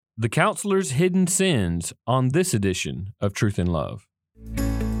The Counselor's Hidden Sins on this edition of Truth in Love.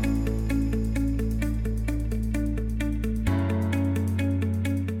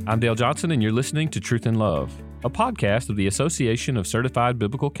 I'm Dale Johnson, and you're listening to Truth in Love, a podcast of the Association of Certified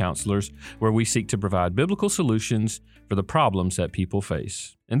Biblical Counselors, where we seek to provide biblical solutions for the problems that people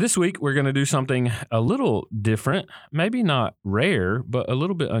face. And this week, we're going to do something a little different, maybe not rare, but a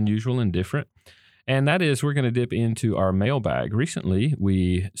little bit unusual and different. And that is, we're going to dip into our mailbag. Recently,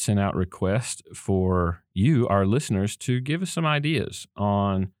 we sent out requests for you, our listeners, to give us some ideas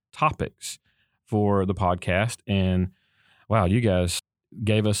on topics for the podcast. And wow, you guys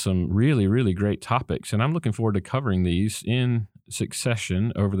gave us some really, really great topics. And I'm looking forward to covering these in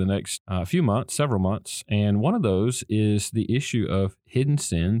succession over the next few months, several months. And one of those is the issue of hidden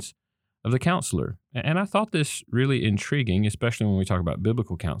sins of the counselor. And I thought this really intriguing, especially when we talk about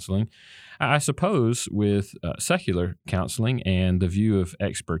biblical counseling. I suppose with secular counseling and the view of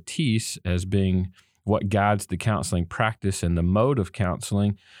expertise as being what guides the counseling practice and the mode of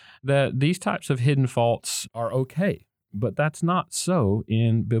counseling, that these types of hidden faults are okay. But that's not so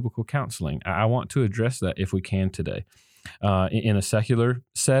in biblical counseling. I want to address that if we can today. In a secular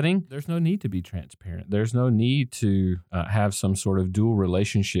setting, there's no need to be transparent. There's no need to have some sort of dual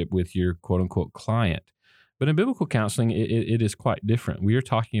relationship with your quote-unquote client. But in biblical counseling, it is quite different. We are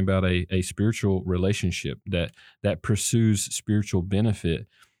talking about a spiritual relationship that pursues spiritual benefit.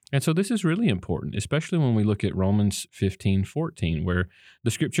 And so this is really important, especially when we look at Romans 15:14, where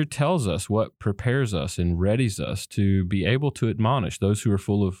the scripture tells us what prepares us and readies us to be able to admonish those who are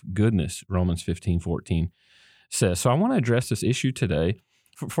full of goodness, Romans 15:14 says. So I want to address this issue today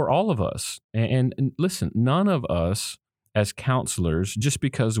for all of us. And listen, none of us as counselors, just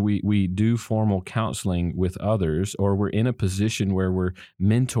because we do formal counseling with others, or we're in a position where we're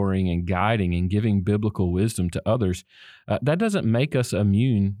mentoring and guiding and giving biblical wisdom to others, that doesn't make us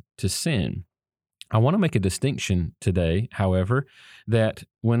immune to sin. I want to make a distinction today, however, that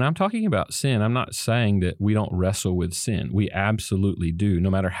when I'm talking about sin, I'm not saying that we don't wrestle with sin. We absolutely do, no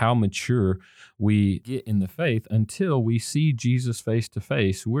matter how mature we get in the faith. Until we see Jesus face to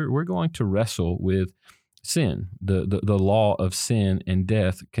face, we're going to wrestle with sin, the law of sin and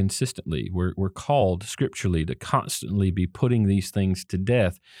death consistently. We're called scripturally to constantly be putting these things to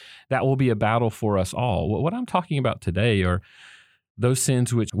death. That will be a battle for us all. What I'm talking about today are those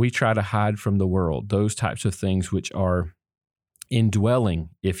sins which we try to hide from the world, those types of things which are indwelling,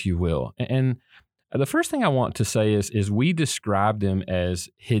 if you will. And the first thing I want to say is we describe them as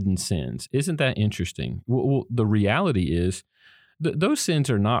hidden sins. Isn't that interesting? Well, the reality is those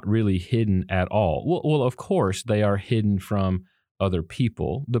sins are not really hidden at all. Well, of course, they are hidden from other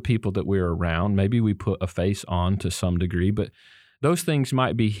people, the people that we're around. Maybe we put a face on to some degree, but those things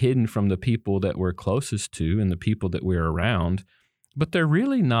might be hidden from the people that we're closest to and the people that we're around, but they're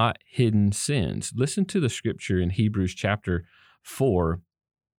really not hidden sins. Listen to the scripture in Hebrews chapter 4,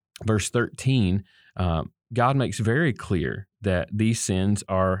 verse 13. God makes very clear that these sins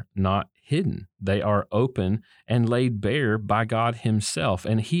are not hidden. They are open and laid bare by God himself,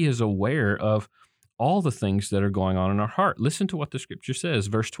 and he is aware of all the things that are going on in our heart. Listen to what the scripture says.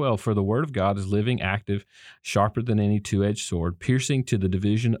 Verse 12, "For the word of God is living, active, sharper than any two-edged sword, piercing to the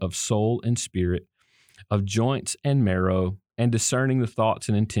division of soul and spirit, of joints and marrow, and discerning the thoughts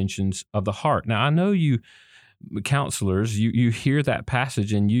and intentions of the heart." Now, I know you counselors, you hear that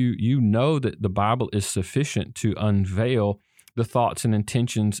passage and you know that the Bible is sufficient to unveil the thoughts and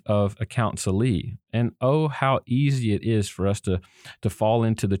intentions of a counselee. And oh, how easy it is for us to fall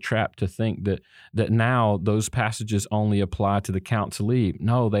into the trap to think that now those passages only apply to the counselee.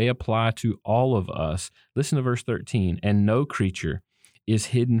 No, they apply to all of us. Listen to verse 13. "And no creature is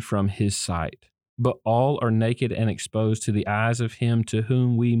hidden from his sight, but all are naked and exposed to the eyes of him to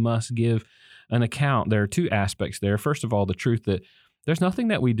whom we must give an account." There are two aspects there. First of all, the truth that there's nothing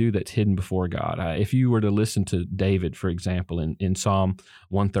that we do that's hidden before God. If you were to listen to David, for example, in Psalm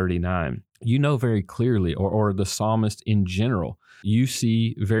 139, you know very clearly, or the psalmist in general, you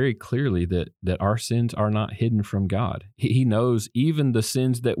see very clearly that our sins are not hidden from God. He knows even the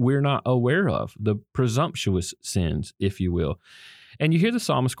sins that we're not aware of, the presumptuous sins, if you will. And you hear the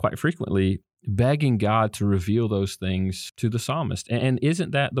psalmist quite frequently begging God to reveal those things to the psalmist. And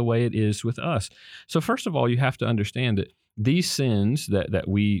isn't that the way it is with us? So first of all, you have to understand that these sins that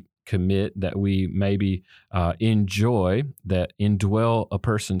we commit, that we maybe enjoy, that indwell a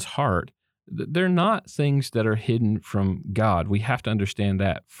person's heart, they're not things that are hidden from God. We have to understand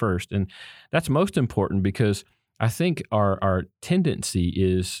that first. And that's most important because I think our tendency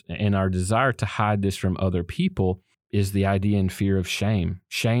is, and our desire to hide this from other people, is the idea and fear of shame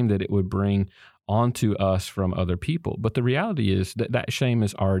that it would bring onto us from other people. But the reality is that that shame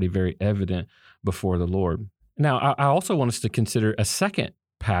is already very evident before the Lord. Now, I also want us to consider a second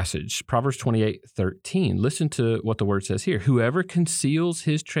passage, Proverbs 28:13. Listen to what the word says here. Whoever conceals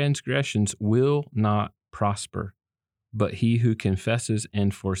his transgressions will not prosper, but he who confesses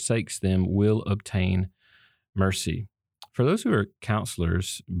and forsakes them will obtain mercy. For those who are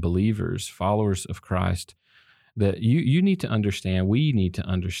counselors, believers, followers of Christ, that you need to understand, we need to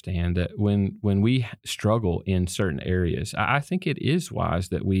understand that when we struggle in certain areas, I think it is wise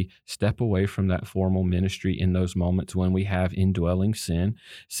that we step away from that formal ministry in those moments when we have indwelling sin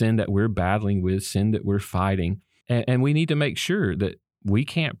that we're battling with, sin that we're fighting. And we need to make sure that we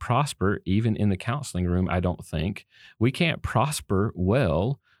can't prosper even in the counseling room, I don't think. We can't prosper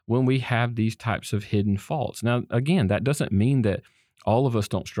well when we have these types of hidden faults. Now, again, that doesn't mean that all of us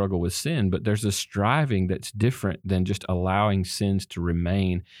don't struggle with sin, but there's a striving that's different than just allowing sins to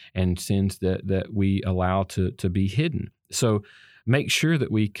remain and sins that we allow to be hidden. So make sure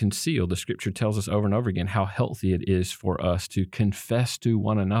that we conceal. The scripture tells us over and over again how healthy it is for us to confess to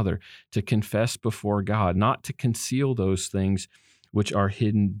one another, to confess before God, not to conceal those things which are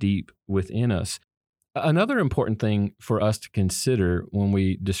hidden deep within us. Another important thing for us to consider when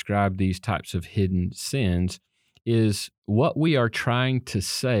we describe these types of hidden sins is what we are trying to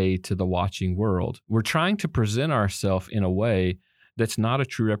say to the watching world. We're trying to present ourselves in a way that's not a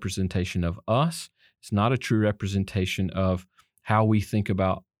true representation of us. It's not a true representation of how we think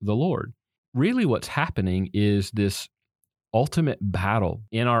about the Lord. Really, what's happening is this ultimate battle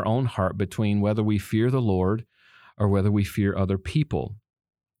in our own heart between whether we fear the Lord or whether we fear other people.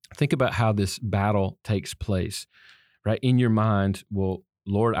 Think about how this battle takes place, right? In your mind, well,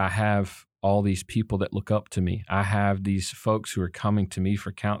 Lord, I have all these people that look up to me. I have these folks who are coming to me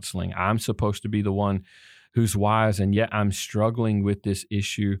for counseling. I'm supposed to be the one who's wise, and yet I'm struggling with this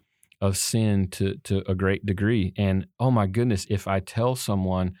issue of sin to a great degree. And oh my goodness, if I tell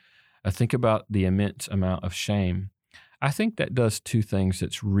someone, think about the immense amount of shame. I think that does two things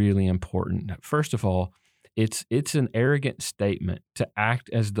that's really important. First of all, it's an arrogant statement to act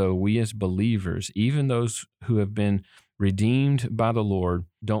as though we as believers, even those who have been redeemed by the Lord,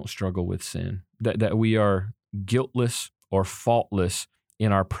 don't struggle with sin, that we are guiltless or faultless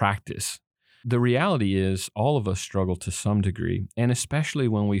in our practice. The reality is all of us struggle to some degree, and especially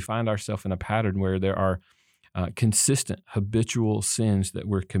when we find ourselves in a pattern where there are consistent habitual sins that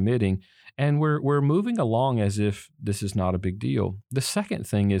we're committing, and we're moving along as if this is not a big deal. The second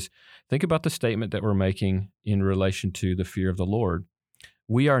thing is, think about the statement that we're making in relation to the fear of the Lord.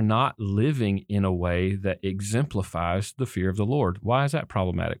 We are not living in a way that exemplifies the fear of the Lord. Why is that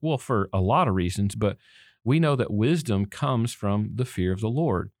problematic? Well, for a lot of reasons, but we know that wisdom comes from the fear of the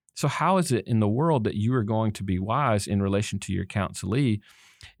Lord. So how is it in the world that you are going to be wise in relation to your counselee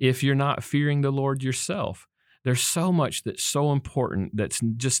if you're not fearing the Lord yourself? There's so much that's so important that's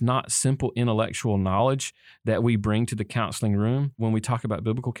just not simple intellectual knowledge that we bring to the counseling room when we talk about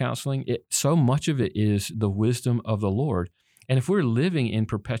biblical counseling. So much of it is the wisdom of the Lord. And if we're living in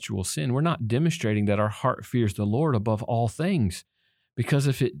perpetual sin, we're not demonstrating that our heart fears the Lord above all things. Because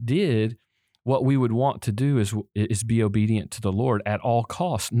if it did, what we would want to do is be obedient to the Lord at all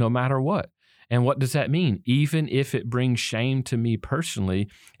costs, no matter what. And what does that mean? Even if it brings shame to me personally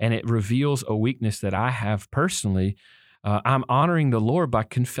and it reveals a weakness that I have personally, I'm honoring the Lord by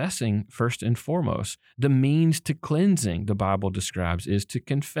confessing first and foremost. The means to cleansing, the Bible describes, is to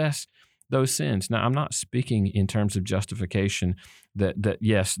confess those sins. Now, I'm not speaking in terms of justification that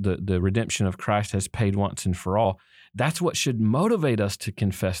yes, the redemption of Christ has paid once and for all. That's what should motivate us to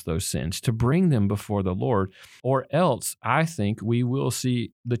confess those sins, to bring them before the Lord, or else I think we will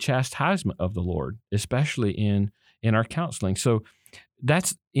see the chastisement of the Lord, especially in our counseling. So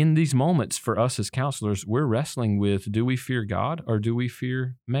that's in these moments for us as counselors, we're wrestling with, do we fear God or do we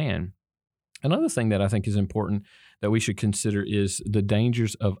fear man? Another thing that I think is important that we should consider is the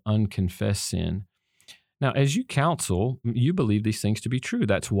dangers of unconfessed sin. Now, as you counsel, you believe these things to be true.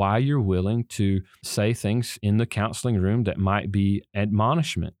 That's why you're willing to say things in the counseling room that might be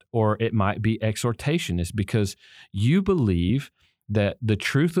admonishment or it might be exhortation. It's because you believe that the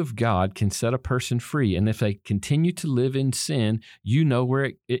truth of God can set a person free. And if they continue to live in sin, you know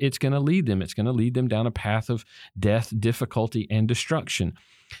where it's going to lead them. It's going to lead them down a path of death, difficulty, and destruction.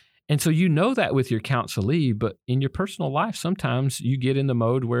 And so you know that with your counselee, but in your personal life, sometimes you get in the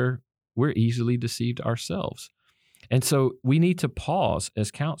mode where we're easily deceived ourselves. And so we need to pause as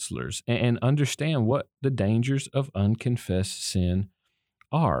counselors and understand what the dangers of unconfessed sin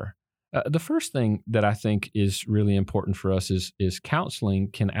are. The first thing that I think is really important for us is counseling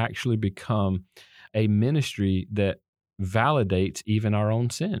can actually become a ministry that validates even our own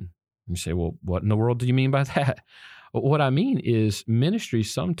sin. You say, well, what in the world do you mean by that? What I mean is ministry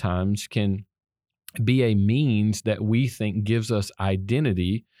sometimes can be a means that we think gives us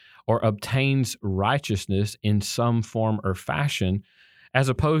identity or obtains righteousness in some form or fashion, as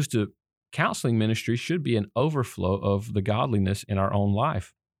opposed to counseling ministry should be an overflow of the godliness in our own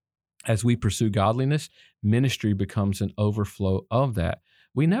life. As we pursue godliness, ministry becomes an overflow of that.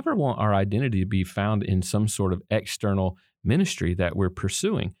 We never want our identity to be found in some sort of external ministry that we're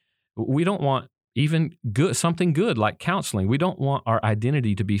pursuing. We don't want even something good like counseling. We don't want our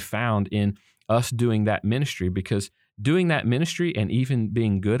identity to be found in us doing that ministry, because doing that ministry and even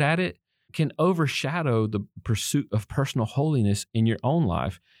being good at it can overshadow the pursuit of personal holiness in your own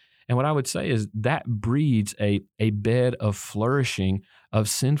life. And what I would say is that breeds a bed of flourishing of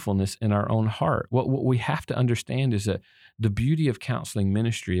sinfulness in our own heart. What we have to understand is that the beauty of counseling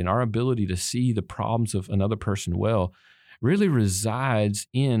ministry and our ability to see the problems of another person well really resides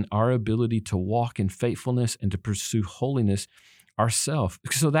in our ability to walk in faithfulness and to pursue holiness ourselves.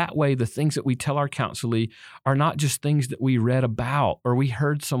 So that way, the things that we tell our counselee are not just things that we read about or we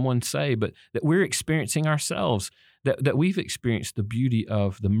heard someone say, but that we're experiencing ourselves, that we've experienced the beauty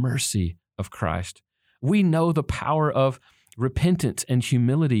of the mercy of Christ. We know the power of repentance and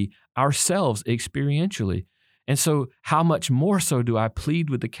humility ourselves experientially. And so how much more so do I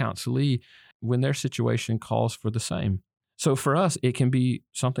plead with the counselee when their situation calls for the same? So for us, it can be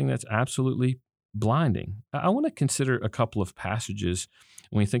something that's absolutely blinding. I want to consider a couple of passages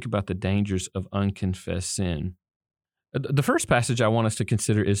when we think about the dangers of unconfessed sin. The first passage I want us to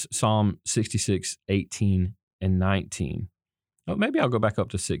consider is Psalm 66, 18 and 19. Oh, maybe I'll go back up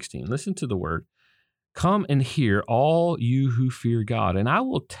to 16. Listen to the word. Come and hear, all you who fear God, and I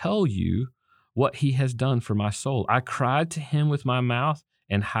will tell you what he has done for my soul. I cried to him with my mouth,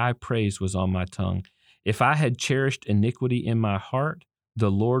 and high praise was on my tongue. If I had cherished iniquity in my heart, the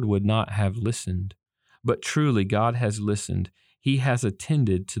Lord would not have listened. But truly, God has listened. He has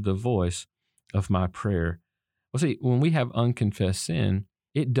attended to the voice of my prayer. Well, see, when we have unconfessed sin,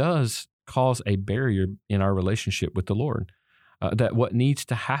 it does cause a barrier in our relationship with the Lord. That what needs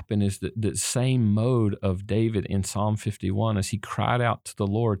to happen is that the same mode of David in Psalm 51, as he cried out to the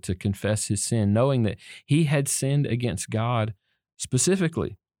Lord to confess his sin, knowing that he had sinned against God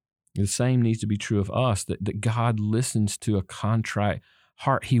specifically. The same needs to be true of us, that God listens to a contrite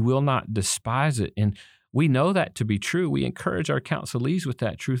heart. He will not despise it. And we know that to be true. We encourage our counselees with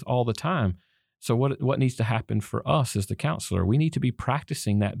that truth all the time. So what needs to happen for us as the counselor? We need to be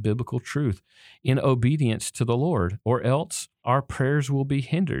practicing that biblical truth in obedience to the Lord, or else our prayers will be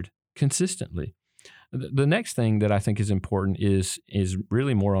hindered consistently. The next thing that I think is important is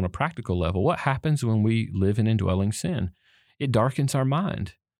really more on a practical level. What happens when we live in indwelling sin? It darkens our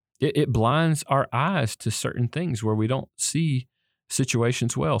mind. It blinds our eyes to certain things where we don't see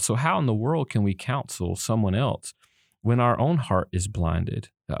situations well. So how in the world can we counsel someone else when our own heart is blinded?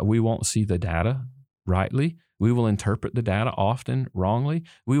 We won't see the data rightly. We will interpret the data often wrongly.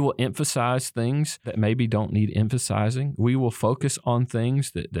 We will emphasize things that maybe don't need emphasizing. We will focus on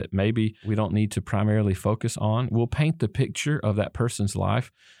things that maybe we don't need to primarily focus on. We'll paint the picture of that person's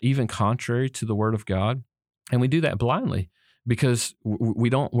life, even contrary to the Word of God. And we do that blindly, because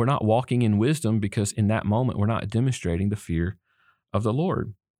we're not walking in wisdom, because in that moment we're not demonstrating the fear of the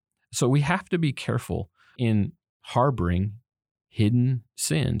Lord. So we have to be careful in harboring hidden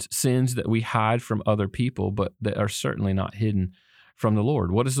sins that we hide from other people, but that are certainly not hidden from the Lord.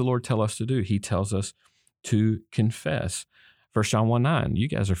 What does the Lord tell us to do? He tells us to confess. 1 John 1:9, you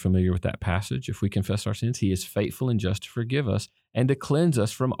guys are familiar with that passage. If we confess our sins, he is faithful and just to forgive us and to cleanse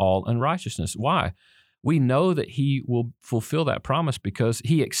us from all unrighteousness. Why? We know that he will fulfill that promise because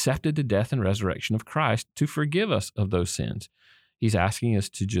he accepted the death and resurrection of Christ to forgive us of those sins. He's asking us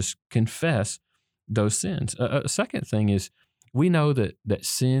to just confess those sins. A second thing is, we know that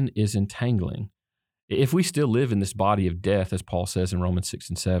sin is entangling. If we still live in this body of death, as Paul says in Romans 6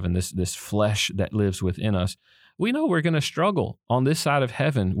 and 7, this flesh that lives within us, we know we're going to struggle on this side of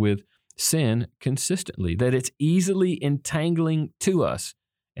heaven with sin consistently, that it's easily entangling to us.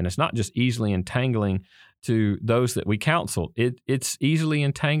 And it's not just easily entangling to those that we counsel. It's easily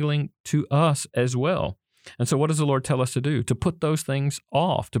entangling to us as well. And so what does the Lord tell us to do? To put those things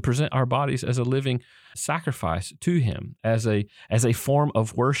off, to present our bodies as a living sacrifice to him, as a form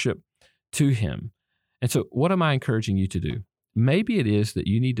of worship to him. And so what am I encouraging you to do? Maybe it is that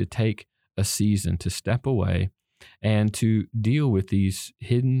you need to take a season to step away and to deal with these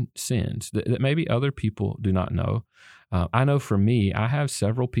hidden sins that maybe other people do not know. I know for me, I have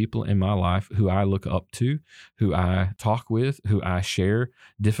several people in my life who I look up to, who I talk with, who I share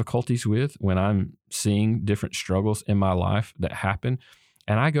difficulties with when I'm seeing different struggles in my life that happen.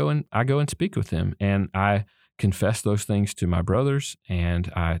 And I go and speak with them, and I confess those things to my brothers, and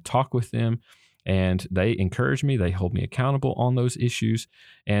I talk with them, and they encourage me. They hold me accountable on those issues.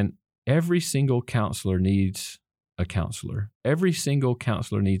 And every single counselor needs a counselor. Every single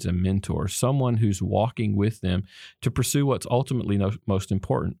counselor needs a mentor, someone who's walking with them to pursue what's ultimately most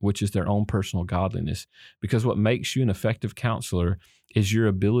important, which is their own personal godliness. Because what makes you an effective counselor is your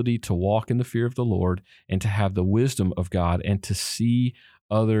ability to walk in the fear of the Lord and to have the wisdom of God and to see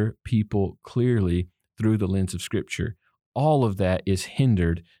other people clearly through the lens of Scripture. All of that is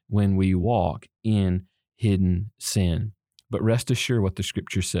hindered when we walk in hidden sin. But rest assured what the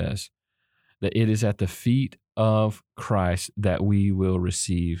Scripture says, that it is at the feet of Christ that we will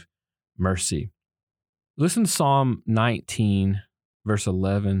receive mercy. Listen to Psalm 19, verse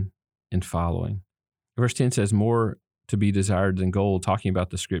 11 and following. Verse 10 says, more to be desired than gold, talking about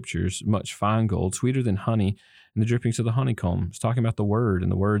the Scriptures, much fine gold, sweeter than honey and the drippings of the honeycomb. It's talking about the Word and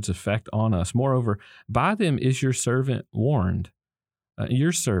the Word's effect on us. Moreover, by them is your servant warned.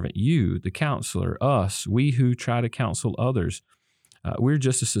 Your servant, you, the counselor, us, we who try to counsel others. We're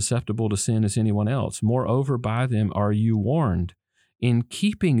just as susceptible to sin as anyone else. Moreover, by them are you warned. In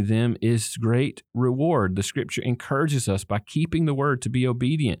keeping them is great reward. The Scripture encourages us by keeping the Word to be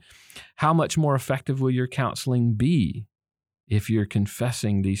obedient. How much more effective will your counseling be if you're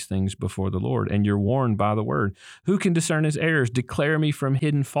confessing these things before the Lord and you're warned by the Word? Who can discern his errors? Declare me from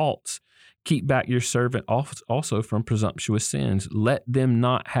hidden faults. Keep back your servant also from presumptuous sins. Let them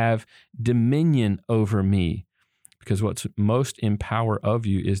not have dominion over me. Because what's most in power of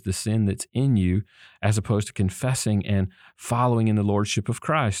you is the sin that's in you, as opposed to confessing and following in the lordship of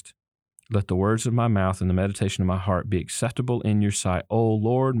Christ. Let the words of my mouth and the meditation of my heart be acceptable in your sight, O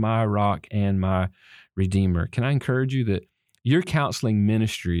Lord, my rock and my redeemer. Can I encourage you that your counseling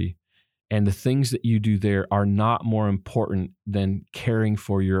ministry and the things that you do there are not more important than caring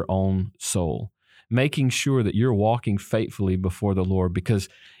for your own soul? Making sure that you're walking faithfully before the Lord, because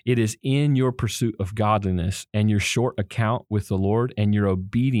it is in your pursuit of godliness and your short account with the Lord and your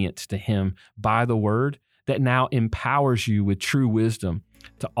obedience to Him by the Word that now empowers you with true wisdom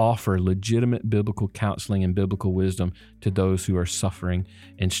to offer legitimate biblical counseling and biblical wisdom to those who are suffering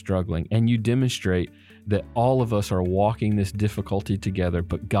and struggling. And you demonstrate that all of us are walking this difficulty together,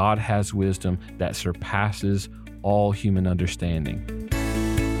 but God has wisdom that surpasses all human understanding.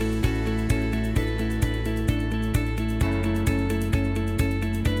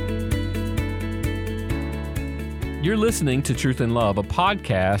 You're listening to Truth in Love, a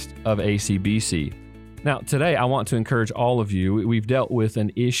podcast of ACBC. Now, today I want to encourage all of you. We've dealt with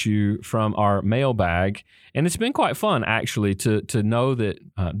an issue from our mailbag, and it's been quite fun, actually, to know that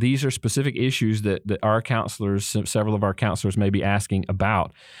these are specific issues that our counselors, several of our counselors may be asking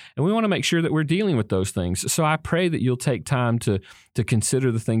about. And we want to make sure that we're dealing with those things. So I pray that you'll take time to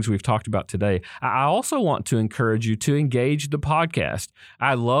consider the things we've talked about today. I also want to encourage you to engage the podcast.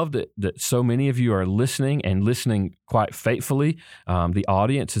 I love that so many of you are listening and listening quite faithfully. The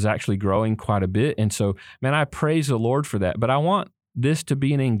audience is actually growing quite a bit. And so, man, I praise the Lord for that. But I want this to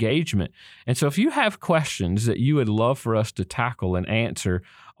be an engagement. And so if you have questions that you would love for us to tackle and answer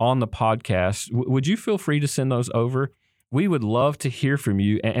on the podcast, would you feel free to send those over? We would love to hear from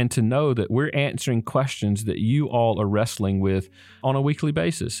you and to know that we're answering questions that you all are wrestling with on a weekly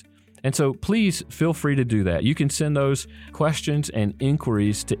basis. And so please feel free to do that. You can send those questions and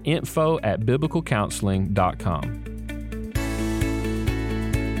inquiries to info@biblicalcounseling.com.